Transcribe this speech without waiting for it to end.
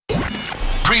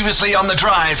Previously on The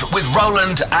Drive with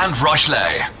Roland and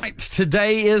Rochley. Right,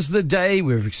 today is the day.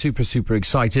 We're super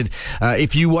excited.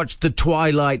 If you watched the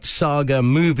Twilight Saga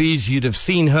movies, you'd have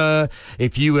seen her.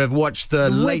 If you have watched the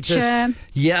latest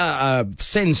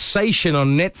sensation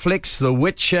on Netflix, The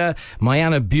Witcher,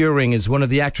 MyAnna Buring is one of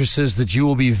the actresses that you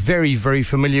will be very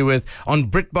familiar with.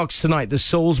 On BritBox tonight, the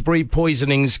Salisbury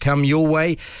poisonings come your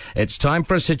way. It's time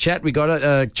for us to chat. We got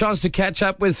a chance to catch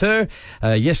up with her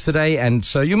yesterday, and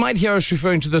so you might hear us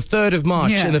referring to the 3rd of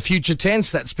March in the future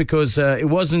tense. That's because it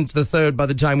wasn't the 3rd by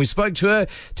the time we spoke to her.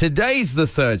 Today's the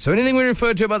 3rd. So anything we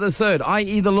refer to about the 3rd,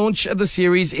 i.e. the launch of the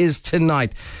series, is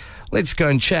tonight. Let's go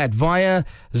and chat via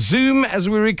Zoom as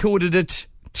we recorded it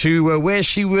to where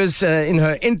she was in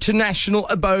her international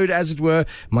abode, as it were.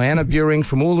 MyAnna Buring,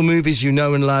 from all the movies you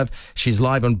know and love. She's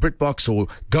live on BritBox, or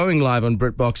going live on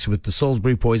BritBox, with the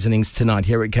Salisbury poisonings tonight.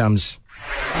 Here it comes.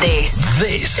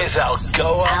 This is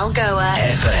Algoa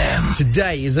FM.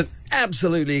 Today is an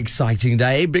absolutely exciting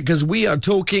day because we are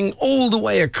talking all the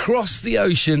way across the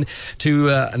ocean to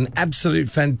an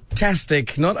absolute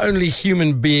fantastic, not only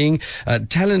human being,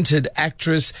 talented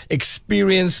actress,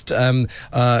 experienced,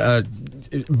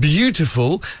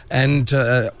 beautiful, and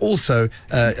also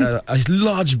a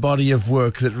large body of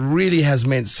work that really has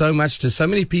meant so much to so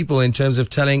many people in terms of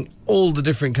telling all the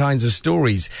different kinds of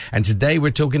stories. And today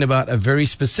we're talking about a very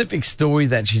specific story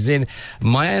that she's in.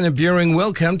 MyAnna Buring,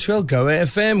 welcome to Algoa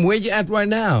FM. Where are you at right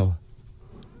now?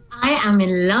 I am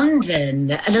in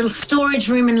London, a little storage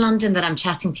room in London that I'm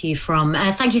chatting to you from.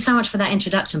 Thank you so much for that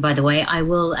introduction, by the way. I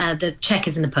will, the check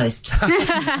is in the post.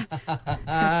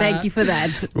 Thank you for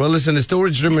that. Well, listen, a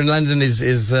storage room in London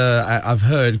is I've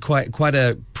heard, quite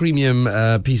a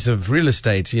premium piece of real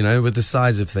estate, you know, with the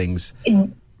size of things. It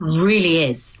really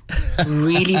is.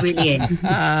 Really is.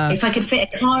 If I could fit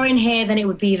a car in here, then it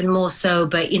would be even more so.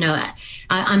 But, you know,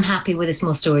 I'm happy with a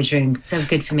small storage room. So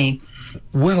good for me.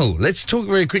 Well, let's talk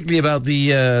very quickly about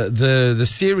the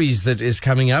series that is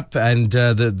coming up, and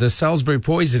the Salisbury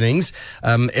poisonings.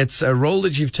 It's a role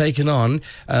that you've taken on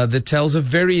that tells a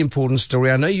very important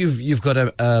story. I know you've got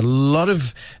a lot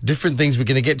of different things we're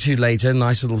going to get to later.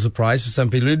 Nice little surprise for some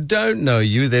people who don't know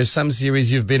you. There's some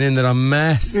series you've been in that are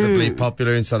massively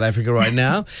popular in South Africa right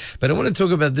now. But I want to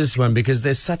talk about this one because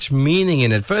there's such meaning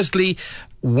in it. Firstly,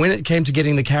 when it came to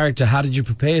getting the character, how did you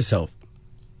prepare yourself?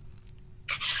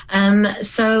 I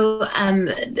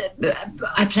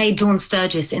played Dawn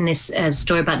Sturgis in this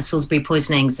story about the Salisbury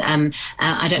poisonings.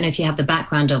 I don't know if you have the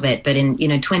background of it, but in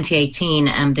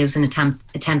 2018, there was an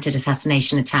attempted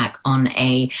assassination attack on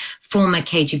a former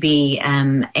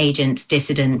KGB agent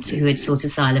dissident who had sought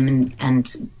asylum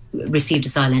and received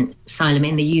asylum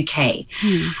in the UK.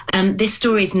 This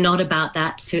story is not about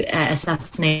that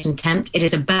assassination attempt. It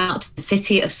is about the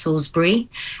city of Salisbury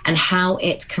and how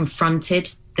it confronted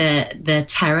the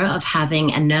terror of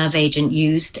having a nerve agent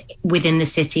used within the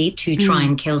city to try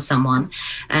and kill someone.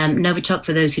 Novichok,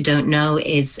 for those who don't know,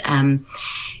 is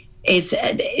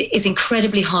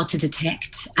incredibly hard to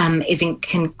detect,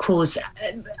 can cause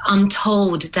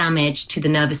untold damage to the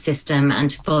nervous system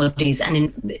and to bodies,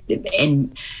 and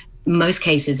in most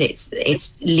cases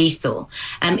it's lethal.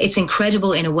 It's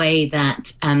incredible in a way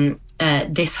that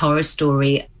this horror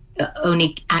story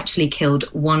only actually killed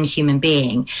one human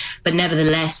being, but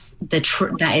nevertheless that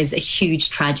is a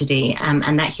huge tragedy,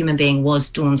 and that human being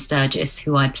was Dawn Sturgis,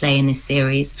 who I play in this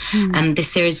series.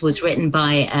 This series was written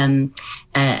by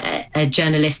a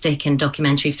journalistic and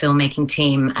documentary filmmaking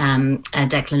team,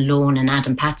 Declan Lawn and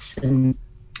Adam Patterson,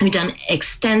 who'd done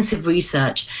extensive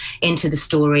research into the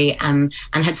story, and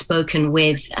had spoken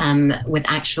with all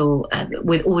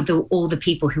the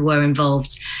people who were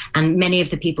involved. And many of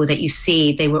the people that you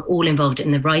see, they were all involved in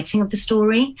the writing of the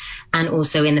story and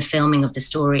also in the filming of the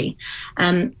story.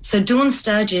 So Dawn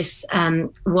Sturgis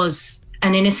was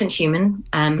an innocent human,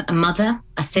 a mother,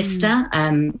 a sister,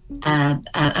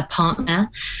 a partner.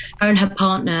 Her and her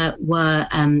partner were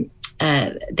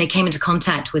they came into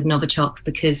contact with Novichok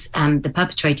because the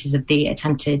perpetrators of the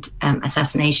attempted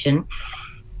assassination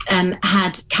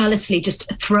had callously just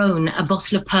thrown a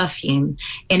bottle of perfume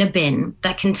in a bin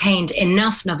that contained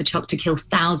enough Novichok to kill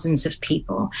thousands of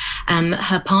people.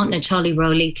 Her partner, Charlie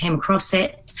Rowley, came across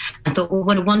it and thought, well,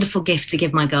 what a wonderful gift to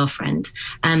give my girlfriend.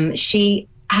 She,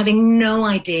 having no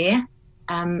idea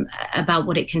about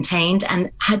what it contained, and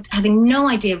having no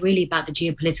idea really about the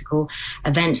geopolitical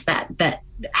events that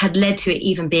had led to it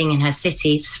even being in her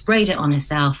city, sprayed it on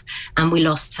herself, and we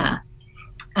lost her.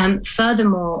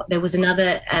 Furthermore, there was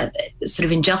another sort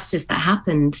of injustice that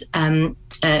happened.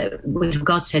 with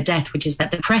regards to her death, which is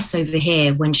that the press over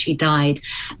here, when she died,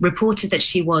 reported that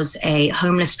she was a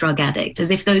homeless drug addict,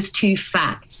 as if those two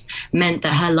facts meant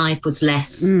that her life was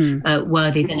less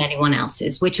worthy than anyone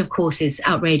else's, which of course is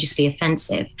outrageously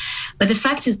offensive. But the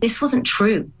fact is, this wasn't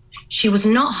true. She was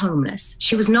not homeless.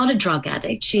 She was not a drug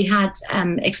addict. She had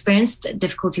experienced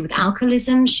difficulty with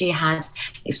alcoholism. She had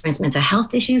experienced mental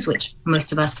health issues, which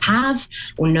most of us have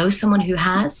or know someone who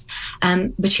has.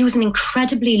 But she was an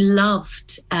incredibly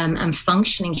loved and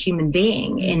functioning human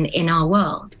being in our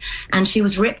world. And she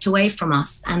was ripped away from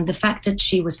us. And the fact that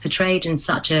she was portrayed in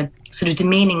such a sort of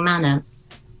demeaning manner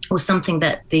was something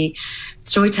that the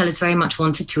storytellers very much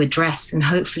wanted to address. And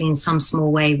hopefully in some small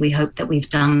way, we hope that we've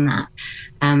done that.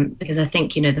 Because I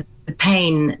think, the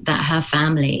pain that her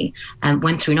family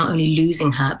went through, not only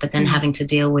losing her, but then having to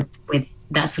deal with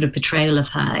that sort of portrayal of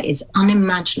her is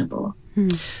unimaginable.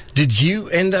 Did you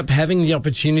end up having the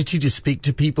opportunity to speak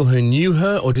to people who knew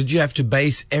her, or did you have to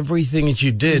base everything that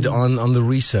you did on the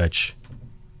research?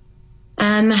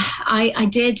 I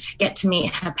did get to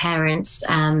meet her parents,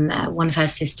 one of her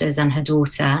sisters and her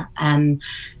daughter, and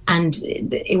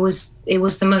it was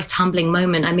the most humbling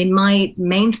moment. I mean, my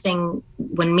main thing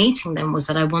when meeting them was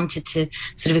that I wanted to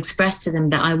sort of express to them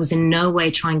that I was in no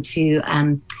way trying to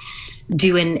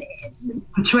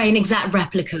portray an exact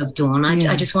replica of Dawn.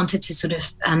 I just wanted to sort of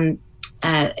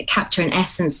capture an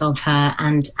essence of her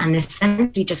and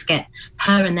essentially just get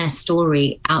her and their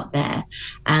story out there.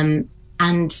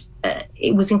 And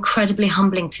it was incredibly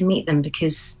humbling to meet them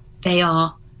because they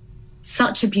are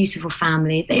such a beautiful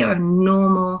family. They are a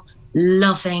normal,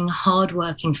 loving,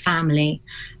 hardworking family.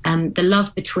 The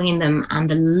love between them and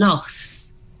the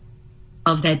loss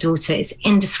of their daughter is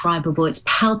indescribable. It's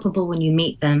palpable when you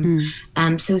meet them.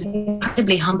 So it was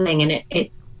incredibly humbling, and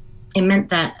it meant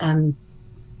that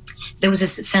there was a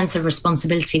sense of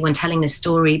responsibility when telling this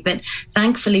story. But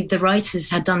thankfully, the writers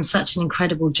had done such an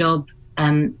incredible job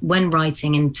when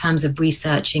writing, in terms of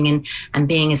researching and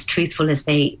being as truthful as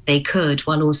they could,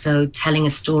 while also telling a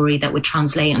story that would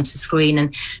translate onto screen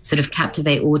and sort of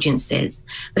captivate audiences.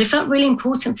 But it felt really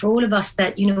important for all of us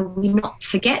that, we not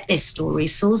forget this story.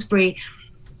 Salisbury,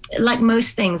 like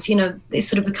most things, it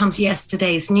sort of becomes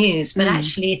yesterday's news, but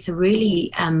actually it's a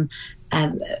really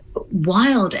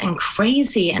wild and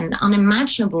crazy and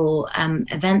unimaginable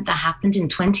event that happened in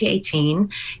 2018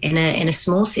 in a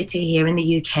small city here in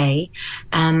the UK,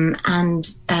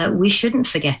 and we shouldn't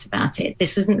forget about it.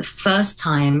 This isn't the first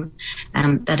time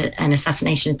that an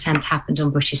assassination attempt happened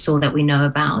on British soil that we know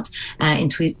about. In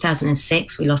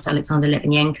 2006, we lost Alexander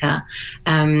Litvinenko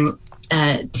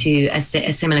to a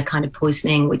similar kind of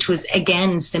poisoning, which was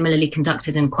again similarly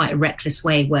conducted in quite a reckless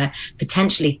way, where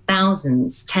potentially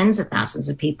thousands, tens of thousands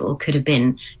of people could have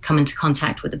come into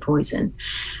contact with the poison.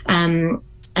 And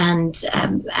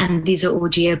these are all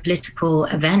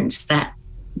geopolitical events that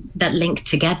link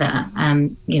together.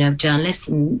 Journalists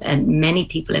and many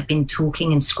people have been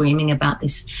talking and screaming about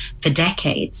this for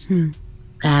decades. And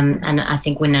I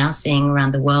think we're now seeing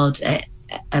around the world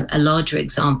a larger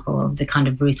example of the kind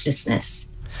of ruthlessness.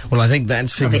 Well, I think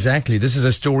that's exactly. This is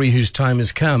a story whose time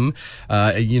has come.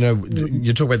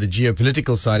 You talk about the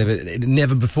geopolitical side of it.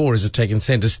 Never before has it taken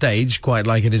center stage quite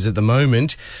like it is at the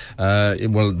moment.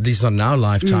 Well, at least not in our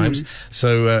lifetimes.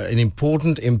 So an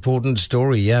important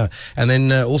story, yeah. And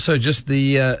then also just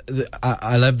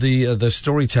I love the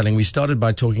storytelling. We started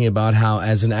by talking about how,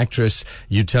 as an actress,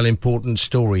 you tell important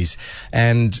stories.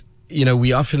 And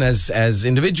we often as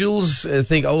individuals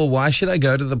think, oh, why should I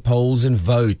go to the polls and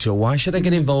vote? Or why should I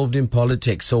get involved in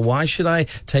politics? Or why should I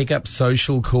take up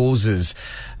social causes?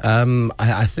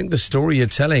 I think the story you're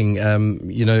telling,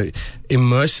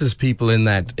 immerses people in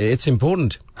that. It's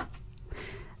important.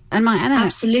 And MyAnna,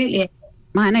 absolutely.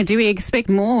 MyAnna, do we expect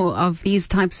more of these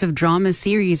types of drama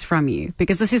series from you?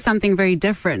 Because this is something very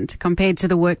different compared to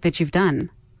the work that you've done.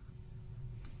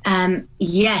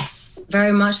 Yes,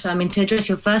 very much so. I mean, to address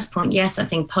your first point, yes, I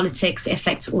think politics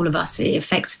affects all of us. It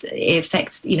affects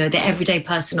the everyday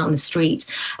person on the street,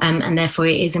 and therefore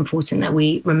it is important that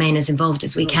we remain as involved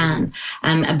as we can.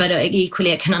 But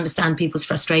equally, I can understand people's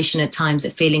frustration at times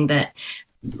at feeling that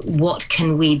what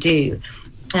can we do?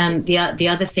 The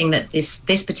other thing that this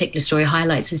particular story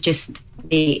highlights is just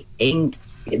the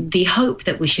hope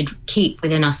that we should keep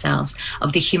within ourselves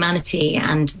of the humanity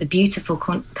and the beautiful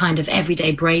kind of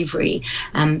everyday bravery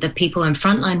that people and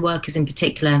frontline workers in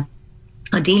particular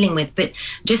are dealing with. But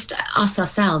just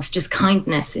ourselves, just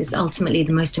kindness is ultimately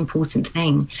the most important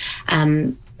thing.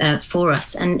 for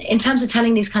us. And in terms of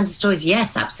telling these kinds of stories,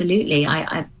 yes, absolutely.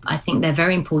 I think they're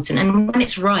very important. And when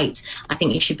it's right, I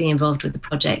think you should be involved with the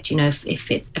project. You know,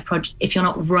 if it's a project, if you're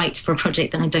not right for a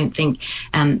project, then I don't think,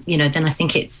 then I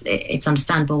think it's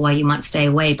understandable why you might stay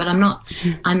away. But I'm not.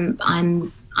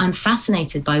 I'm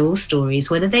fascinated by all stories,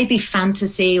 whether they be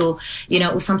fantasy or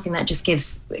something that just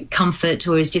gives comfort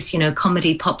or is just,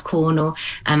 comedy popcorn, or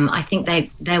I think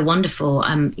they're wonderful.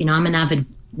 I'm an avid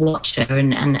watcher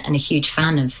and a huge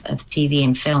fan of TV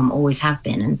and film, always have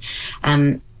been.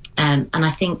 And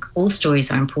I think all stories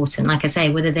are important. Like I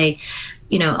say, whether they,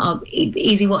 are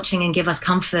easy watching and give us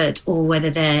comfort, or whether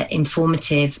they're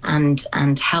informative and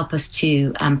help us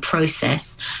to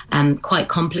process quite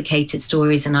complicated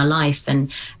stories in our life.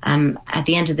 And at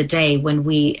the end of the day, when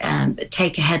we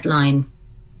take a headline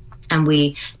and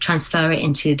we transfer it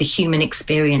into the human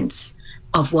experience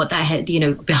of what that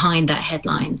behind that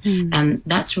headline,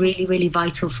 that's really, really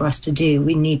vital for us to do.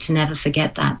 We need to never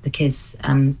forget that, because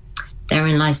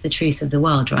therein lies the truth of the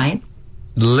world, right?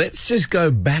 Let's just go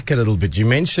back a little bit. You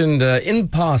mentioned in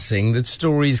passing that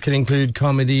stories can include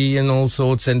comedy and all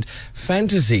sorts, and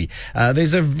fantasy.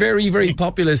 There's a very, very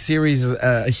popular series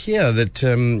here that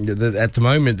at the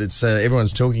moment that's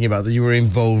everyone's talking about, that you were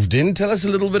involved in. Tell us a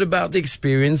little bit about the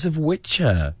experience of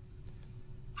Witcher.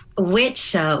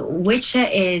 Witcher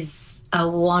is a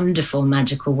wonderful,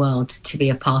 magical world to be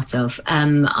a part of.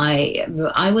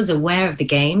 I was aware of the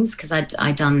games because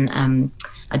I'd done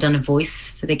a voice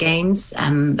for the games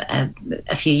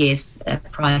a few years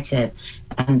prior to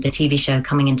the TV show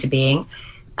coming into being,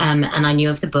 and I knew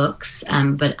of the books,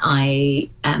 but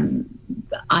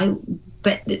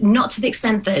but not to the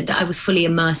extent that I was fully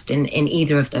immersed in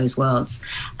either of those worlds.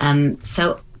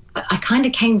 So I kind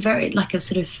of came very like a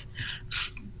sort of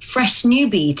fresh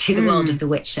newbie to the world of The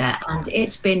Witcher, and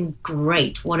it's been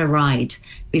great. What a ride.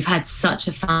 We've had such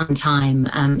a fun time.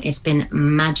 It's been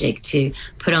magic to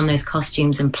put on those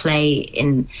costumes and play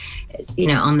in,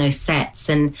 on those sets.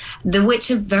 And The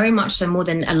Witcher, very much so, more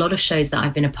than a lot of shows that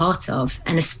I've been a part of,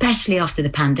 and especially after the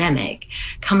pandemic,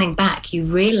 coming back, you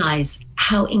realize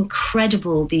how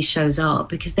incredible these shows are,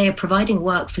 because they are providing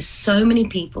work for so many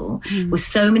people with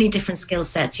so many different skill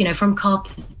sets, from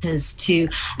carpenters to,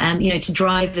 to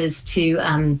drivers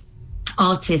to,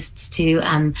 artists to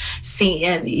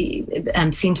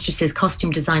seamstresses,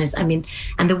 costume designers. I mean,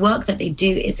 and the work that they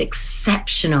do is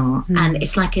exceptional, and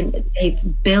it's like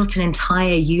they've built an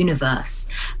entire universe,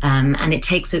 and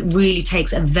it really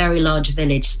takes a very large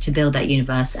village to build that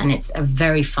universe, and it's a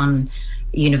very fun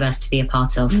universe to be a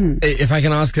part of. If I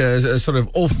can ask a sort of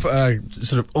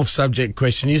off subject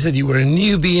question, you said you were a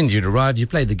newbie and you'd arrived, you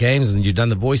played the games and you'd done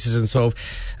the voices and so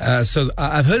forth. So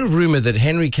I've heard a rumor that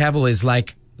Henry Cavill is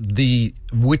like the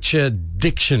Witcher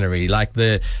dictionary, like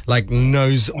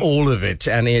knows all of it,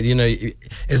 and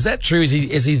is that true? Is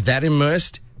he that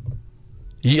immersed?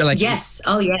 Yes.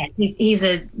 Oh, yeah. He's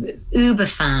a uber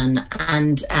fan,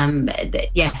 and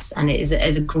yes, and it is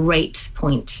a great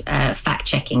point,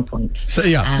 fact-checking point. So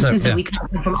we come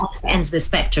from opposite ends of the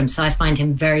spectrum. So I find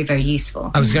him very, very useful.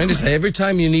 I was going to say, every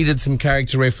time you needed some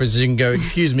character references, you can go,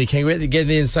 "Excuse me, can we get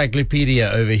the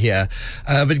encyclopedia over here?"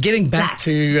 But getting back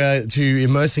to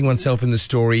immersing oneself in the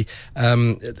story,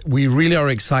 we really are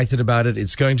excited about it.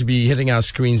 It's going to be hitting our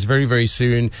screens very, very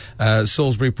soon.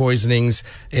 Salisbury poisonings.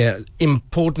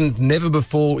 Important, never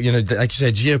before, like you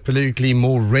said, geopolitically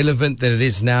more relevant than it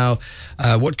is now.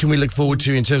 What can we look forward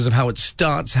to in terms of how it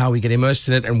starts, how we get immersed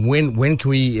in it, and when can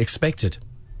we expect it?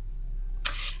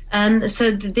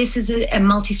 So this is a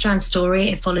multi-strand story.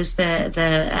 It follows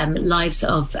the lives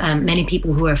of many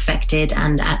people who are affected,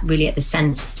 and really at the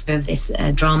centre of this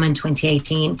drama in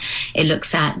 2018. It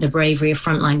looks at the bravery of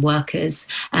frontline workers.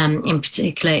 In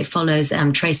particular, it follows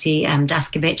Tracy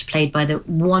Daskovich, played by the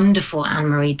wonderful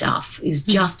Anne-Marie Duff, who's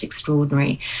just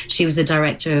extraordinary. She was the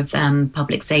director of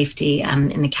public safety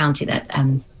in the county that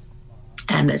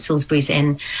Salisbury's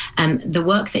in. The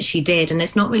work that she did, and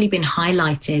it's not really been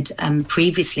highlighted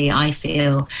previously, I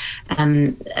feel,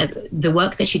 the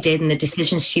work that she did and the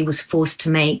decisions she was forced to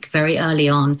make very early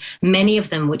on, many of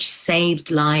them which saved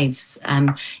lives,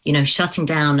 shutting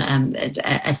down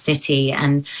a city,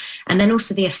 and then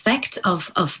also the effect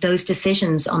of those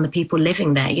decisions on the people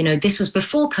living there. This was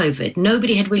before COVID.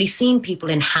 Nobody had really seen people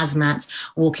in hazmats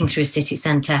walking through a city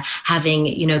centre, having,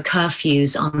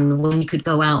 curfews on when you could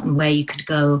go out and where you could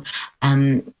go.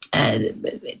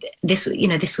 This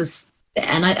was,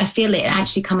 and I feel it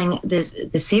actually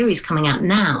the series coming out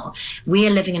now. We are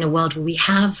living in a world where we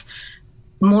have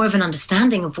more of an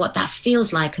understanding of what that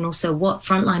feels like, and also what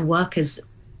frontline workers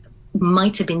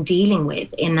might have been dealing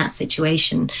with in that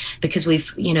situation, because we've,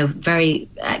 very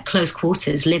close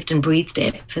quarters lived and breathed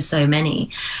it for so many.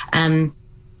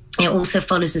 It also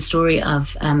follows the story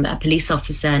of a police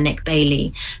officer, Nick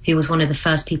Bailey, who was one of the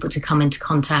first people to come into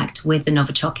contact with the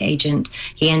Novichok agent.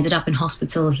 He ended up in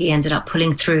hospital. He ended up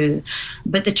pulling through.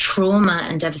 But the trauma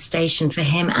and devastation for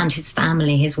him and his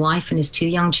family, his wife and his 2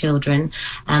 young children,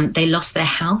 they lost their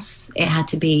house. It had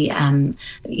to be,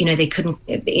 they couldn't,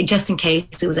 just in case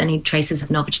there was any traces of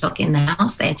Novichok in the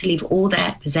house, they had to leave all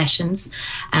their possessions.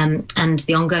 And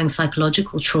the ongoing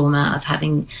psychological trauma of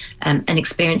having an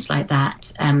experience like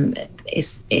that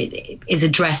is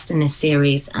addressed in this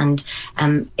series, and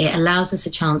it allows us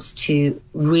a chance to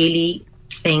really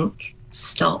think,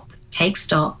 take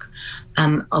stock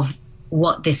of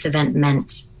what this event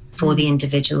meant for the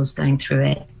individuals going through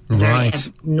it. Right.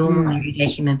 Very normal, everyday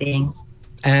human beings.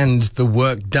 And the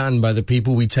work done by the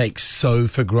people we take so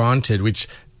for granted, which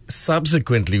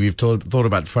subsequently we've thought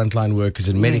about frontline workers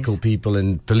and medical people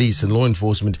and police and law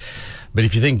enforcement. But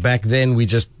if you think back then, we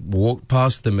just walked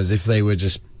past them as if they were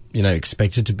just,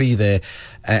 expected to be there.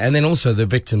 And then also the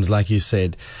victims, like you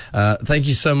said. Thank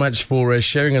you so much for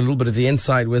sharing a little bit of the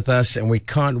insight with us, and we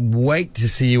can't wait to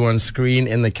see you on screen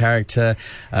in the character.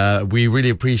 We really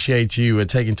appreciate you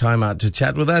taking time out to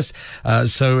chat with us.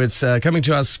 So it's coming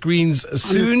to our screens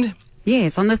soon.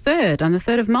 Yes, on the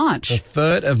 3rd of March. The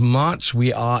 3rd of March.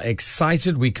 We are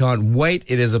excited. We can't wait.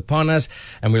 It is upon us,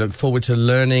 and we look forward to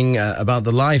learning about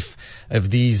the life of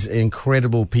these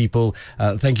incredible people.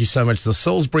 Thank you so much. The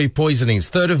Salisbury Poisonings,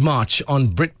 3rd of March on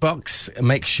BritBox.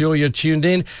 Make sure you're tuned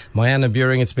in. MyAnna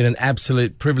Buring, it's been an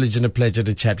absolute privilege and a pleasure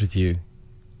to chat with you.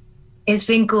 It's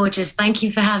been gorgeous. Thank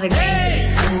you for having me.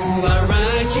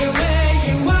 Hey!